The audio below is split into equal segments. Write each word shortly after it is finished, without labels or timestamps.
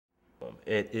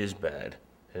it is bad.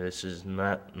 This is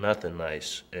nothing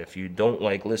nice. If you don't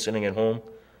like listening at home,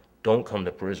 don't come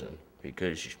to prison,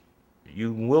 because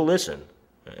you will listen.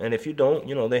 And if you don't,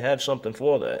 you know, they have something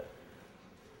for that.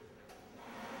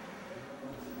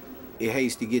 It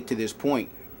hates to get to this point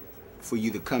for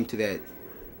you to come to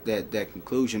that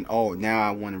conclusion, oh, now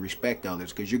I want to respect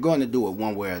others, because you're going to do it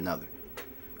one way or another.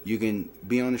 You can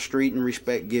be on the street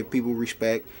and give people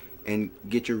respect and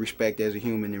get your respect as a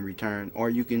human in return, or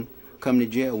you can come to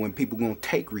jail when people are going to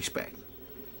take respect,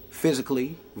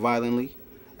 physically, violently,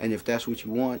 and if that's what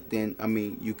you want, then, I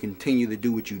mean, you continue to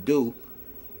do what you do,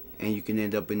 and you can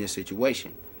end up in this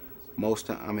situation. Most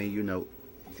time, I mean, you know,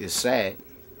 it's sad,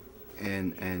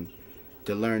 and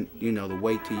to learn, you know, to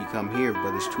wait till you come here,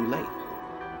 but it's too late.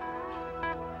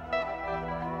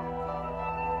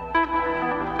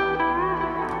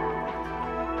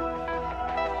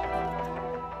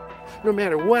 No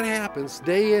matter what happens,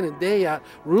 day in and day out,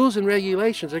 rules and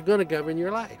regulations are going to govern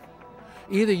your life.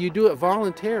 Either you do it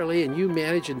voluntarily and you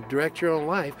manage and direct your own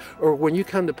life, or when you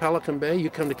come to Pelican Bay,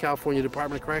 you come to California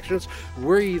Department of Corrections,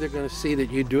 we're either going to see that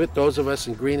you do it, those of us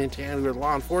in green and tan who are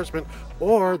law enforcement,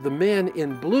 or the men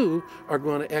in blue are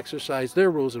going to exercise their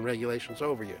rules and regulations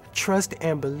over you. Trust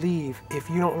and believe. If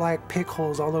you don't like pick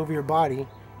holes all over your body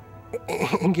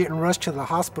and getting rushed to the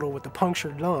hospital with a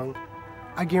punctured lung,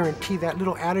 I guarantee that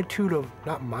little attitude of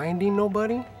not minding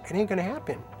nobody, it ain't gonna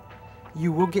happen.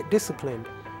 You will get disciplined.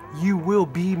 You will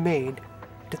be made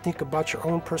to think about your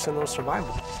own personal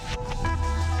survival.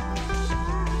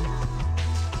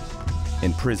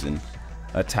 In prison,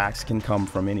 attacks can come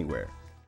from anywhere.